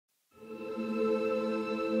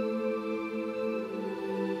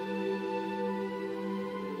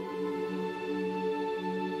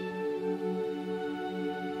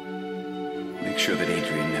sure that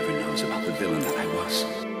Adrian never knows about the villain that I was.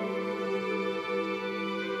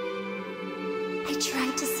 I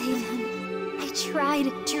tried to save him. I tried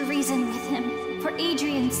to reason with him. For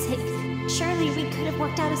Adrian's sake. Surely we could have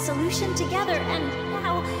worked out a solution together, and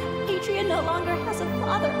now Adrian no longer has a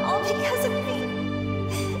father, all because of me.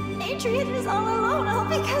 Adrian is all alone, all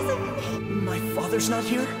because of me. My father's not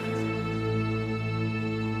here?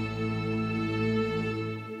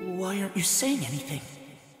 Why aren't you saying anything?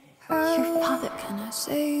 Your father. Can I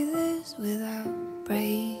say this without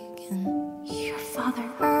breaking? Your father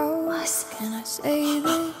was. Can I say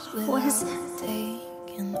this without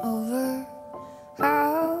taking over?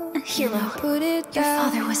 How a hero. Put it Your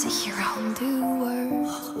father was a hero. Into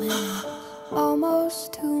words when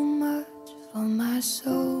almost too much for my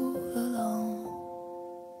soul alone.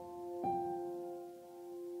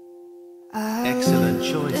 Excellent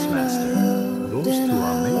choice, Master. Those two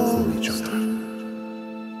are made for each other.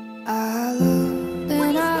 I loved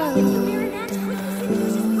and I loved and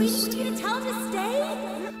I Wait for you to tell him to stay?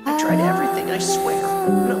 I tried everything, I swear.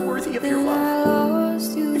 I'm not worthy of your love.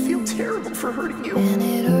 lost you. I feel terrible for hurting you. And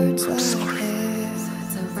it hurts I'm sorry.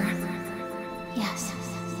 It's over. Yes.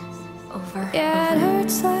 Over. Yeah, it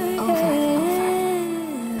hurts like Over.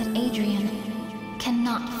 But Adrian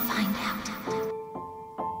cannot find out.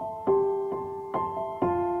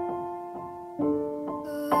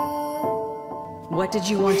 What did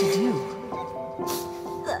you want to do?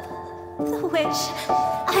 The wish.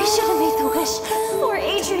 I should have made the wish for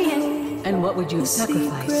Adrian. And what would you have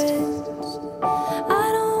sacrificed?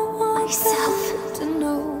 I don't want Myself. to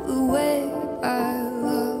know the way I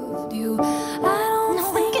loved you. I don't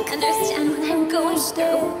No one can understand what I'm going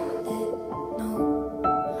through. know.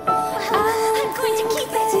 I'm going to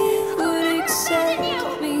keep it. Would accept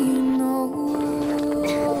you. me, no.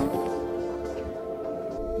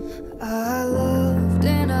 I loved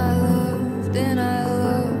and I loved and I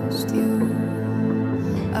lost you.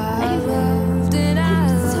 I loved and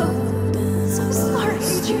I loved and So sorry,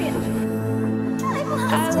 Adrian. I've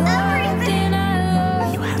lost everything.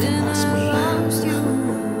 You haven't lost me.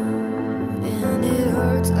 and it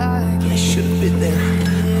hurts like I should have been there.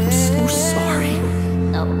 I'm so sorry.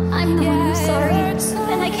 No, I'm the one who's sorry.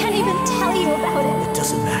 And I can't even tell you about it. It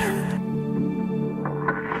doesn't matter.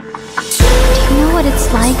 Do you know what it's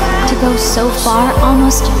like to go so far,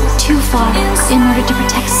 almost too far, in order to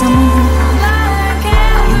protect someone you love?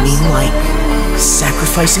 You mean like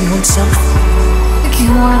sacrificing oneself?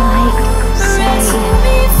 More like, say,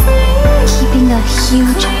 keeping a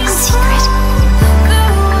huge secret.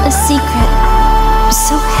 A secret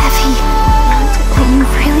so heavy that you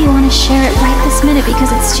really want to share it right this minute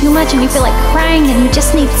because it's too much and you feel like crying and you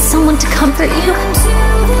just need someone to comfort you.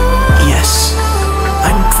 Yes,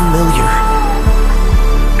 I'm familiar.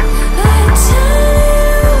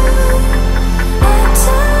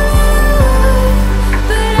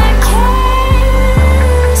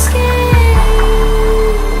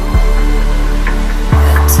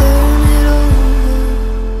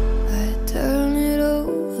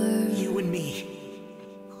 You and me,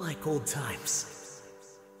 like old times.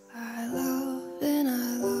 I loved and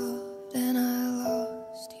I loved and I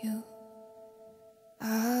lost you.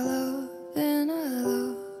 I loved and I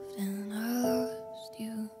loved and I lost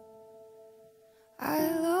you. I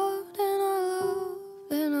loved and I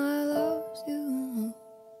loved and I lost you.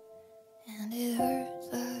 And it hurt.